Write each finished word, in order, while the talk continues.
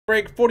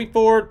break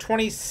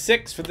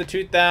 44-26 for the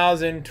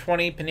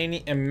 2020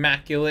 Panini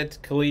Immaculate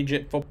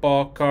Collegiate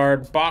Football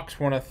Card Box.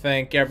 Want to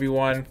thank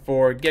everyone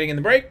for getting in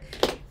the break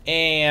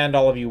and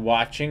all of you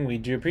watching. We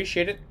do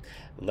appreciate it.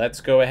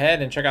 Let's go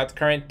ahead and check out the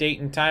current date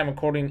and time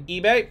according to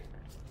eBay.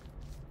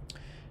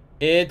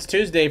 It's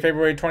Tuesday,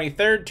 February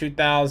 23rd,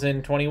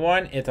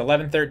 2021. It's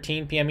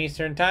 11:13 p.m.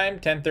 Eastern Time,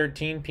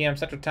 10:13 p.m.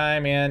 Central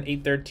Time, and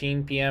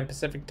 8:13 p.m.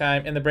 Pacific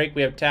Time. In the break,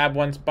 we have tab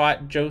 1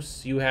 spot.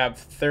 Jose, you have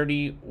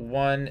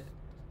 31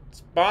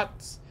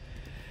 spots.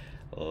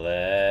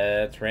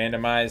 Let's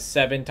randomize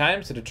 7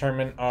 times to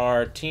determine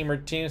our team or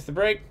teams to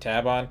break.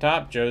 Tab on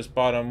top. Joe's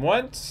bottom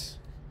once,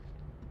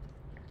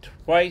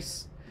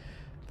 twice,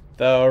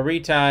 3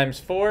 times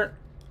 4,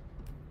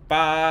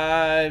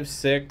 5,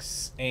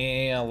 6,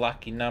 and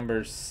lucky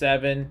number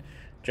 7.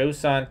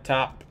 Jose on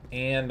top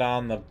and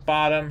on the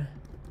bottom.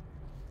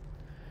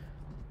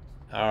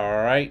 All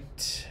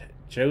right.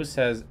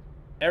 Jose has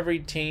every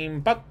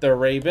team but the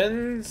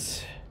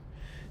Ravens.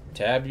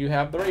 Tab, you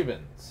have the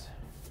Ravens.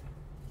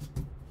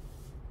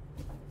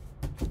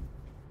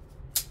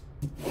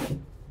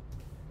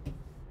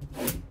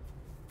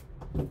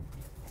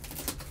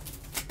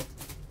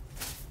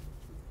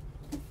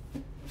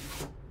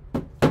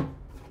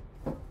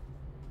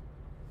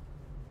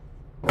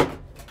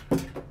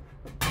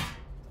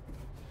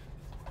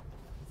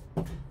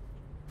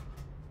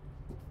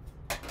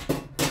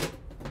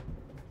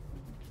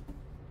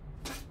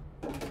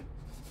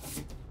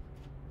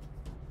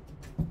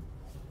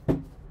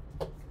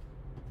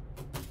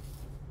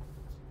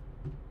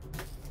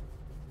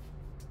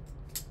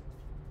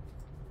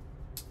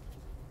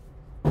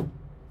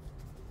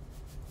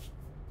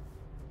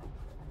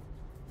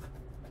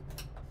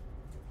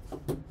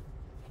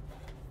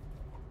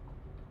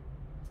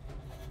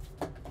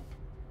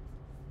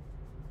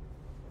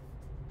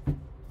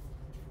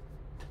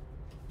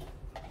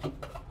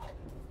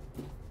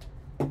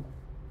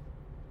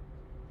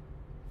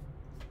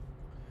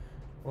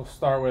 We'll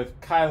start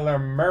with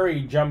Kyler Murray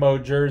Jumbo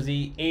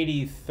Jersey,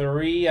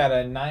 83 out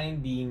of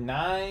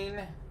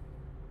 99.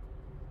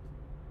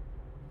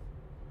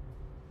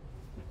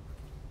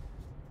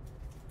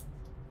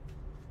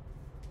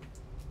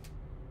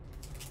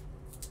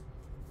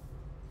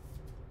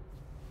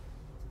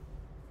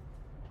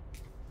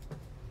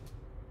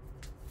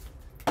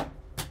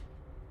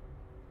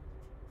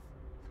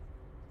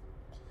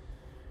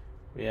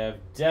 We have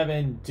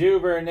Devin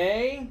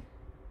Duvernay,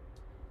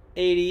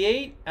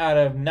 88 out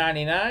of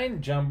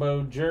 99,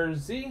 Jumbo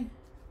Jersey.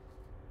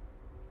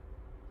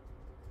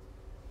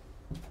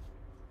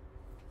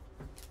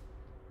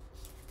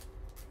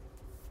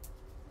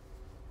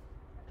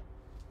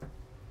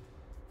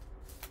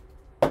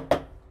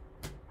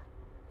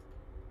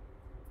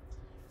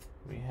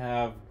 We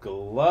have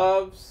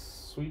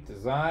gloves, sweet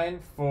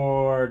design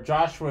for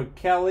Joshua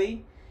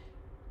Kelly.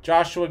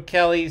 Joshua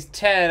Kelly's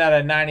 10 out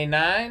of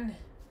 99.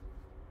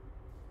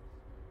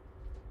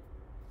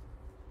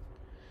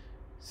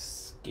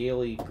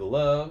 Scaly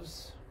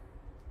gloves.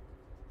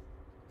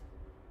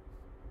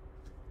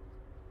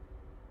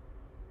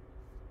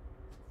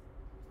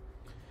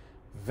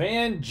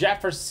 Van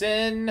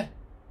Jefferson,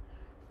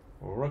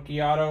 rookie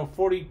auto,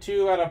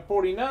 42 out of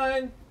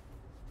 49.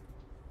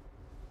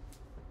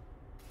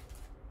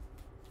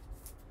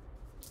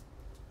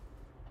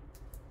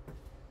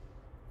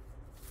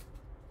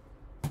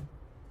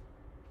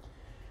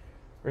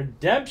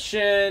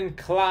 Redemption,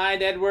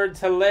 Clyde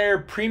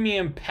Edwards-Helaire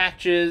premium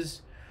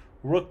patches.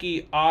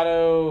 Rookie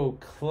auto,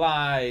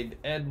 Clyde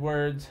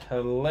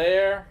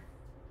Edwards-Helaire.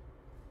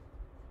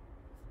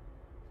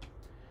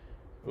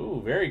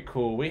 Ooh, very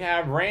cool. We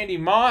have Randy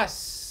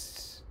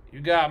Moss.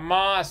 You got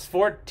Moss,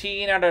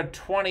 14 out of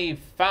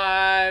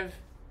 25.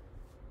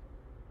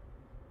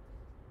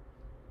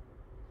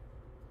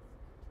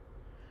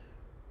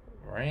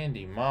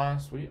 Randy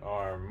Moss. We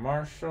are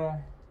Marshall.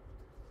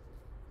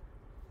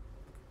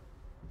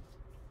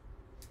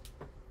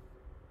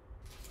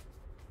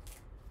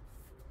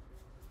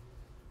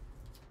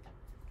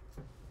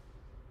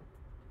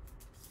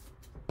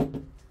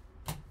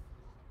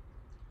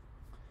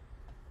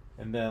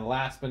 And then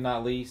last but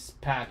not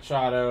least, patch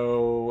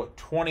auto,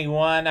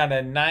 21 out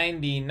of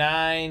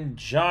 99,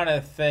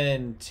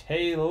 Jonathan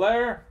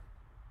Taylor.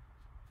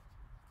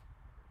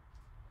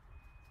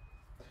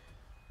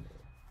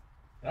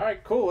 All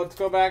right, cool. Let's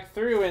go back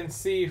through and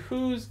see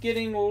who's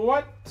getting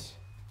what.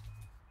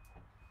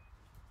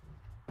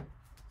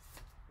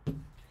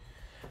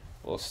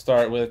 We'll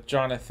start with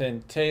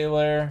Jonathan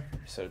Taylor.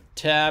 So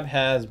Tab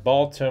has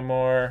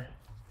Baltimore.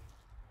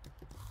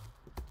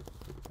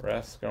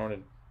 Rest going to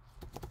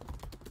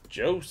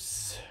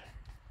Jose.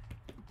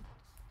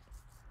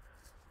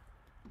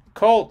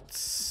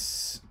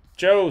 Colts.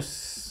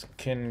 Jose.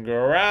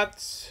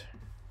 Congrats.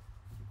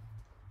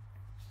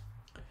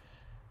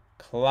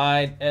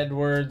 Clyde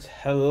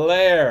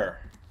Edwards-Helaire.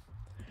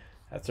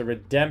 That's a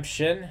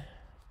redemption.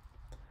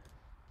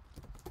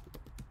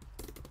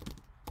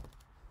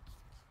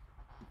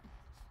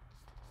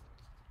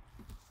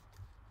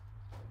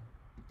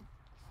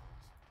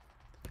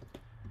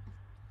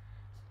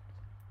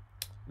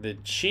 the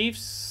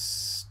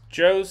Chiefs.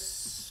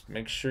 Jose,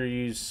 make sure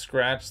you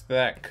scratch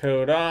that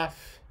code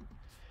off.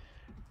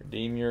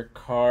 Redeem your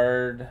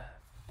card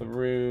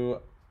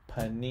through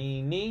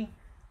Panini.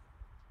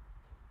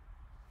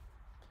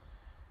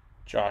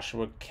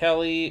 Joshua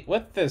Kelly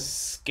with the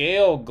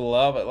scale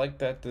glove. I like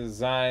that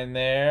design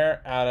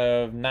there. Out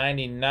of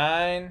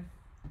 99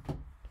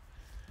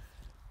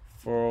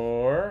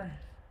 for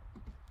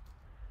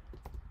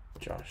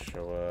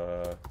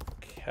Joshua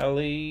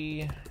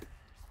Kelly.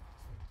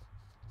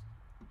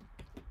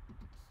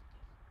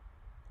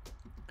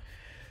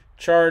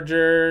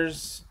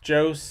 Chargers,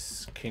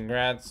 Jose.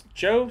 Congrats,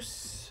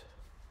 Jose.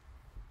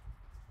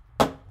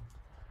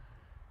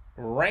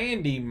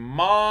 Randy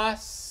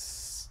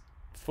Moss,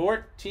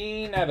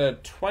 14 out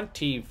of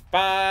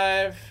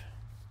 25.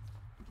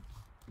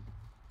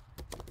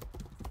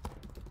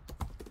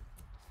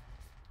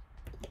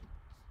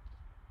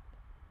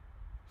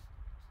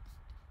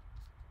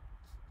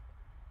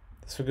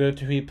 This will go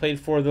to who he played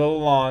for the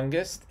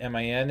longest.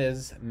 MIN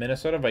is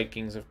Minnesota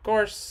Vikings, of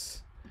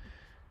course.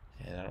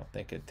 And I don't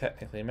think it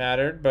technically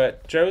mattered,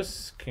 but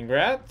Jose,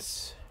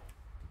 congrats.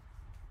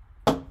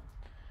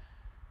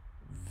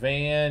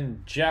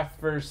 Van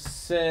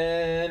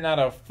Jefferson out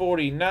of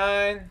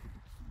 49.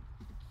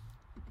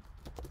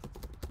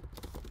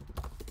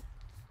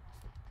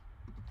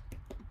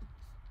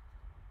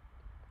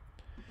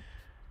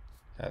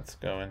 That's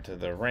going to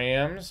the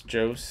Rams.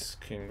 Jose,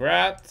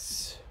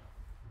 congrats.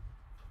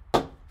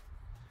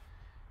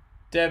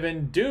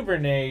 Devin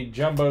Duvernay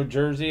jumbo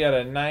jersey out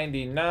of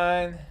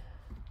 99.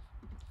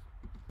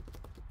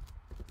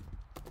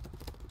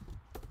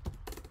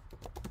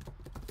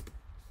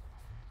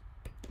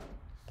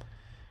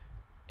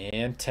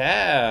 And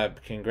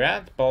Tab,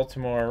 congrats,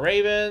 Baltimore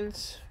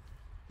Ravens.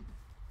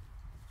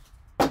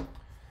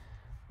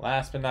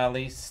 Last but not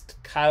least,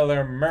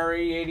 Kyler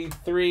Murray,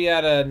 83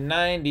 out of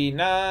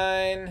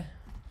 99.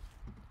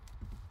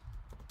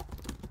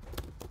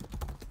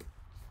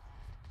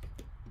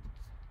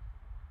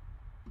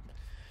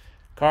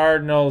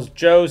 Cardinals,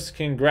 Jose,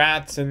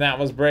 congrats, and that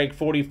was break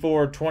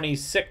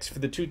 44-26 for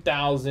the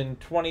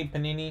 2020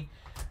 Panini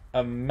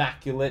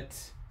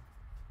Immaculate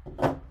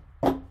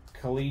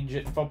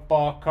Collegiate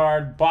football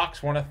card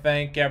box. Want to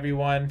thank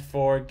everyone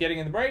for getting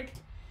in the break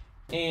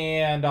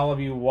and all of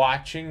you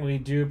watching. We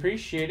do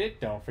appreciate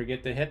it. Don't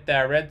forget to hit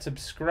that red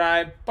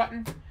subscribe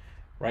button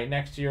right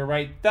next to your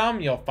right thumb.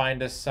 You'll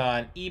find us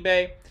on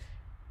eBay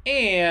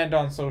and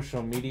on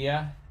social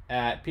media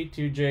at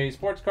P2J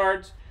Sports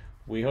Cards.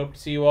 We hope to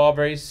see you all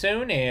very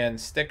soon, and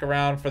stick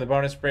around for the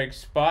bonus break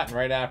spot. And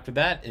right after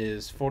that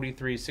is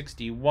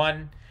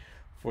 4361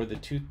 for the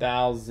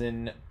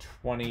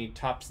 2020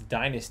 Topps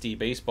Dynasty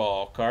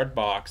Baseball card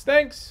box.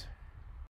 Thanks.